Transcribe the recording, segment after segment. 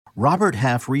Robert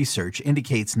Half research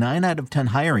indicates 9 out of 10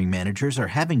 hiring managers are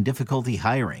having difficulty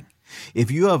hiring.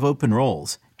 If you have open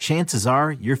roles, chances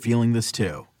are you're feeling this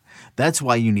too. That's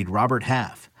why you need Robert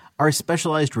Half. Our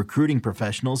specialized recruiting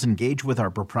professionals engage with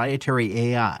our proprietary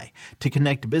AI to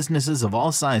connect businesses of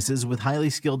all sizes with highly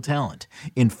skilled talent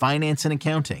in finance and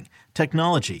accounting,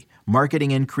 technology,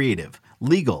 marketing and creative,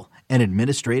 legal, and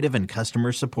administrative and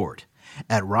customer support.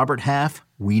 At Robert Half,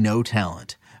 we know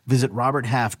talent. Visit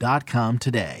roberthalf.com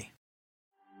today.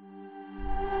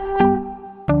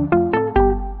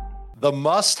 The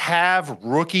must-have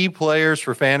rookie players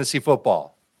for fantasy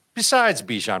football, besides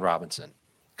Bijan Robinson.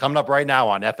 Coming up right now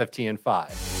on FFTN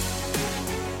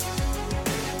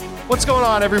 5. What's going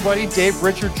on, everybody? Dave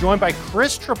Richard, joined by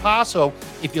Chris Trapasso.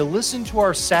 If you listen to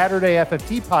our Saturday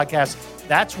FFT podcast,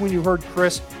 that's when you heard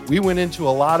Chris. We went into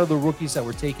a lot of the rookies that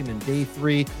were taken in day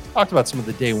 3. Talked about some of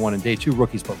the day 1 and day 2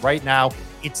 rookies, but right now,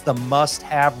 it's the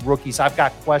must-have rookies. I've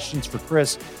got questions for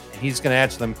Chris, and he's going to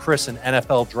answer them. Chris, an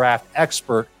NFL draft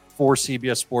expert for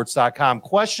CBSSports.com.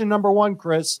 Question number 1,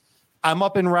 Chris. I'm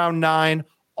up in round 9.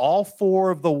 All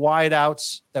 4 of the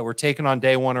wideouts that were taken on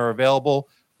day 1 are available.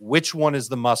 Which one is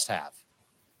the must-have?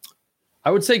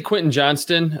 I would say Quentin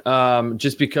Johnston,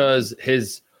 just because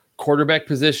his quarterback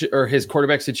position or his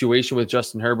quarterback situation with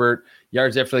Justin Herbert,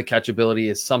 yards after the catch ability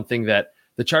is something that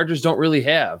the Chargers don't really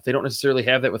have. They don't necessarily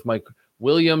have that with Mike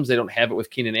Williams. They don't have it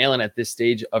with Keenan Allen at this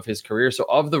stage of his career. So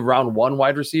of the round 1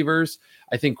 wide receivers,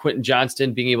 I think Quentin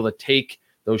Johnston being able to take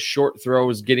those short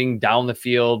throws, getting down the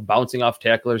field, bouncing off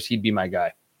tacklers, he'd be my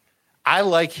guy. I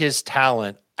like his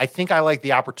talent. I think I like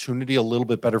the opportunity a little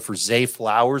bit better for Zay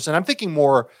Flowers, and I'm thinking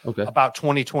more about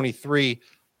 2023,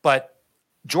 but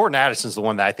Jordan Addison's the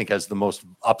one that I think has the most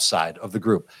upside of the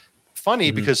group.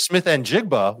 Funny because Smith and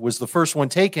Jigba was the first one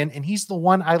taken, and he's the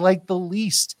one I like the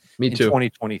least in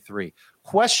 2023.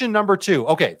 Question number 2.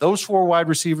 Okay, those 4 wide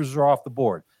receivers are off the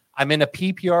board. I'm in a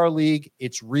PPR league.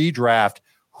 It's redraft.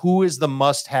 Who is the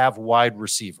must-have wide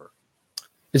receiver?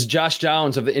 It's Josh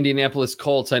Downs of the Indianapolis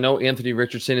Colts. I know Anthony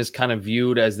Richardson is kind of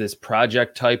viewed as this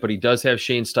project type, but he does have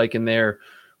Shane Steichen there,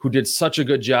 who did such a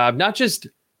good job, not just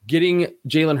getting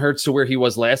Jalen Hurts to where he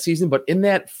was last season, but in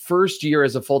that first year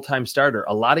as a full-time starter,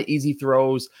 a lot of easy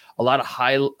throws, a lot of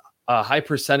high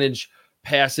percentage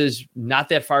passes, not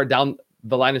that far down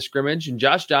the line of scrimmage. And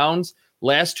Josh Downs,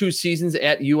 last 2 seasons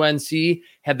at UNC,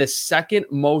 had the second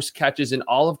most catches in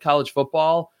all of college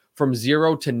football from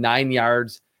 0 to 9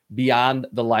 yards beyond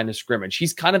the line of scrimmage.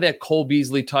 He's kind of that Cole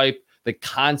Beasley type, the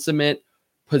consummate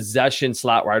possession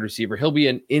slot wide receiver. He'll be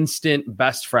an instant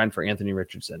best friend for Anthony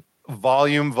Richardson.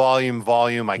 Volume.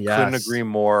 I couldn't agree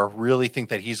more. Really think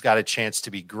that he's got a chance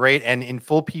to be great. And in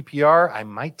full PPR, I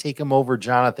might take him over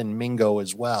Jonathan Mingo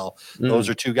as well. Those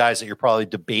are 2 guys that you're probably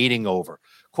debating over.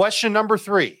 Question number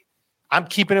 3. I'm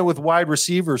keeping it with wide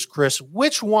receivers, Chris.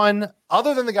 Which one,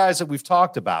 other than the guys that we've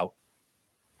talked about,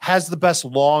 has the best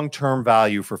long-term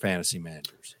value for fantasy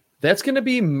managers? That's going to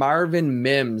be Marvin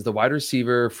Mims, the wide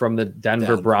receiver from the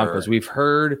Denver Broncos. We've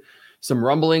heard some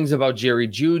rumblings about Jerry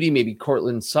Jeudy, maybe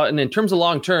Cortland Sutton. In terms of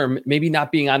long-term, maybe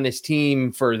not being on this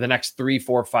team for the next 3,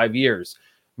 4, 5 years.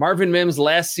 Marvin Mims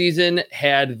last season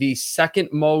had the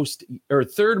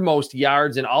third most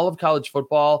yards in all of college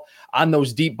football on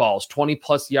those deep balls,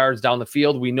 20-plus yards down the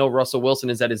field. We know Russell Wilson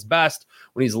is at his best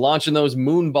when he's launching those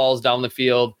moon balls down the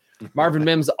field. Marvin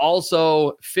Mims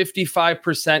also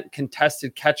 55%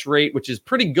 contested catch rate, which is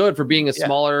pretty good for being a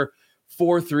smaller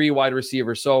 4-3 wide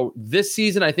receiver. So this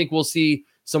season, I think we'll see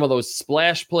some of those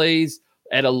splash plays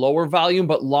at a lower volume,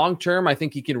 but long-term, I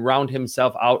think he can round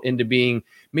himself out into being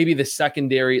maybe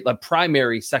the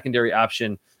primary secondary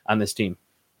option on this team.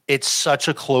 It's such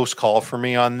a close call for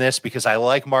me on this because I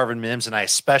like Marvin Mims, and I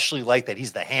especially like that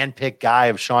he's the handpicked guy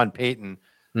of Sean Payton.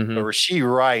 But Rashee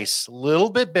Rice, a little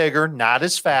bit bigger, not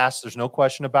as fast. There's no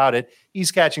question about it.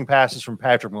 He's catching passes from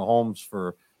Patrick Mahomes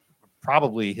for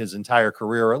probably his entire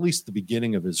career, or at least the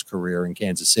beginning of his career in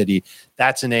Kansas City.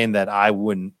 That's a name that I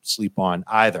wouldn't sleep on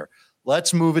either.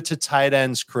 Let's move it to tight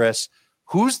ends, Chris.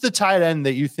 Who's the tight end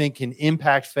that you think can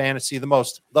impact fantasy the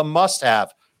most, the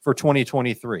must-have for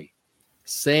 2023?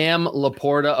 Sam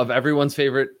Laporta of everyone's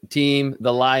favorite team,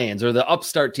 the Lions, or the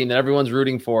upstart team that everyone's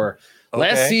rooting for.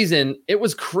 Last season, it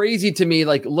was crazy to me,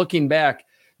 like looking back,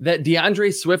 that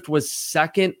DeAndre Swift was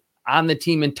second on the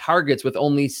team in targets with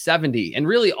only 70. And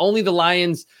really only the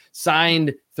Lions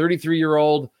signed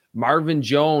 33-year-old Marvin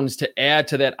Jones to add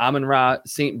to that Amon-Ra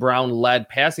St. Brown-led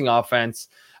passing offense.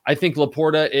 I think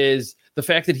Laporta is the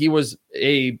fact that he was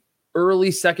a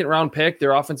early second-round pick.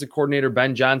 Their offensive coordinator,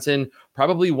 Ben Johnson,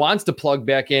 probably wants to plug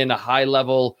back in a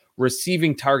high-level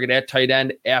receiving target at tight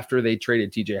end after they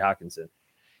traded TJ Hawkinson.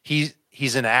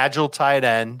 He's an agile tight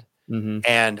end,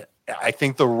 and I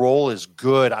think the role is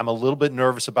good. I'm a little bit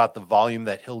nervous about the volume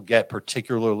that he'll get,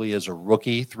 particularly as a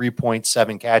rookie.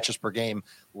 3.7 catches per game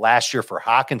last year for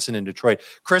Hockenson in Detroit.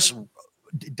 Chris,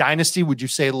 Dynasty, would you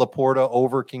say Laporta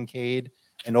over Kincaid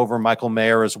and over Michael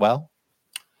Mayer as well?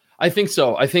 I think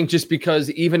so. I think just because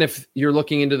even if you're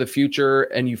looking into the future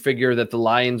and you figure that the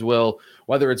Lions will,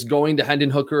 whether it's going to Hendon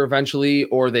Hooker eventually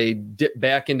or they dip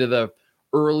back into the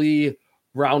early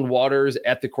round waters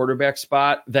at the quarterback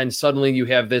spot, then suddenly you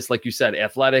have this, like you said,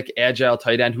 athletic, agile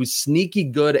tight end who's sneaky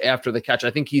good after the catch.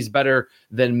 I think he's better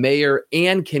than Mayer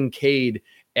and Kincaid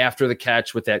after the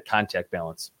catch with that contact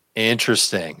balance.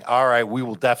 Interesting. All right. We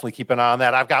will definitely keep an eye on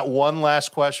that. I've got one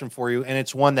last question for you, and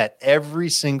it's one that every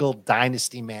single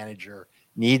Dynasty manager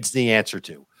needs the answer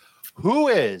to. Who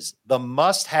is the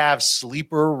must-have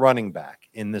sleeper running back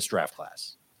in this draft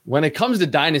class? When it comes to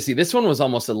Dynasty, this one was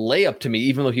almost a layup to me,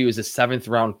 even though he was a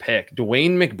 7th-round pick.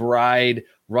 Dwayne McBride,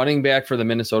 running back for the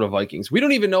Minnesota Vikings. We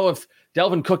don't even know if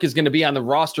Dalvin Cook is going to be on the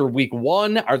roster week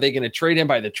 1. Are they going to trade him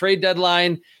by the trade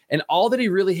deadline? And all that he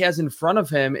really has in front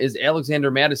of him is Alexander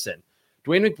Mattison.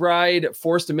 Dwayne McBride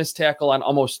forced a missed tackle on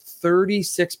almost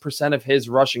 36% of his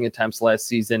rushing attempts last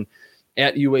season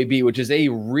at UAB, which is a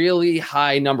really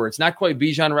high number. It's not quite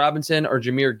Bijan Robinson or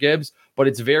Jahmyr Gibbs, but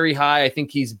it's very high. I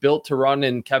think he's built to run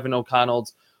in Kevin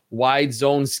O'Connell's wide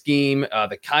zone scheme.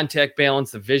 The contact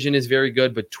balance, the vision is very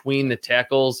good between the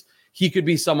tackles. He could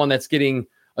be someone that's getting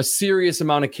a serious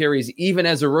amount of carries, even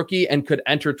as a rookie, and could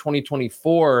enter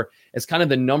 2024 as kind of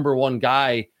the number one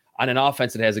guy on an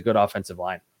offense that has a good offensive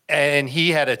line. And he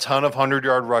had a ton of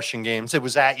 100-yard rushing games. It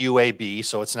was at UAB,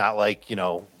 so it's not like,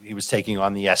 he was taking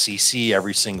on the SEC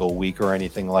every single week or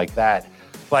anything like that.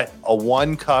 But a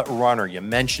one-cut runner, you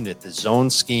mentioned it, the zone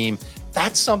scheme,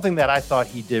 that's something that I thought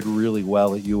he did really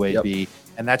well at UAB. Yep.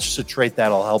 And that's just a trait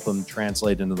that'll help him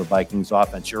translate into the Vikings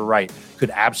offense. You're right.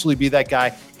 Could absolutely be that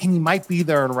guy. And he might be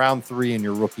there in round 3 in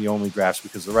your rookie-only drafts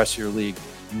because the rest of your league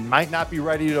might not be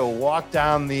ready to walk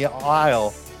down the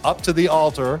aisle up to the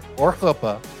altar or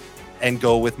chuppah and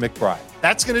go with McBride.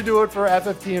 That's going to do it for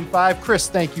FFT and 5. Chris,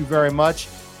 thank you very much.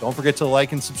 Don't forget to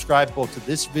like and subscribe both to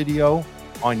this video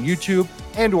on YouTube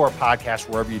and to our podcast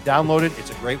wherever you download it. It's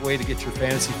a great way to get your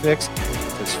fantasy fix in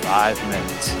just 5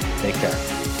 minutes. Take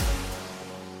care.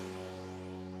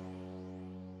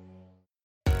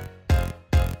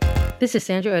 This is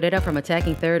Sandra Herrera from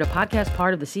Attacking Third, a podcast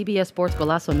part of the CBS Sports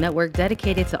Golazo Network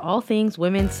dedicated to all things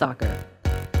women's soccer.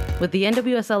 With the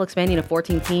NWSL expanding to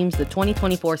 14 teams, the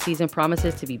 2024 season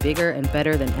promises to be bigger and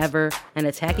better than ever, and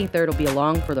Attacking Third will be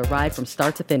along for the ride from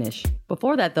start to finish.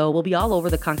 Before that, though, we'll be all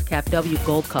over the CONCACAF W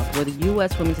Gold Cup, where the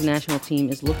U.S. women's national team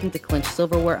is looking to clinch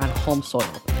silverware on home soil.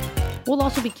 We'll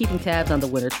also be keeping tabs on the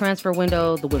winter transfer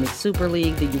window, the Women's Super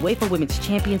League, the UEFA Women's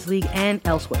Champions League, and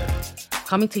elsewhere.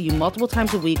 Coming to you multiple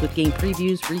times a week with game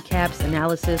previews, recaps,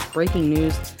 analysis, breaking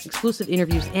news, exclusive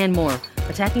interviews, and more.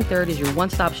 Attacking Third is your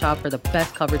one-stop shop for the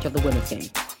best coverage of the women's game.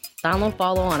 Download,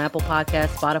 follow on Apple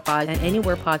Podcasts, Spotify, and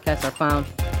anywhere podcasts are found.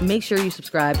 Make sure you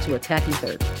subscribe to Attacking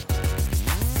Third.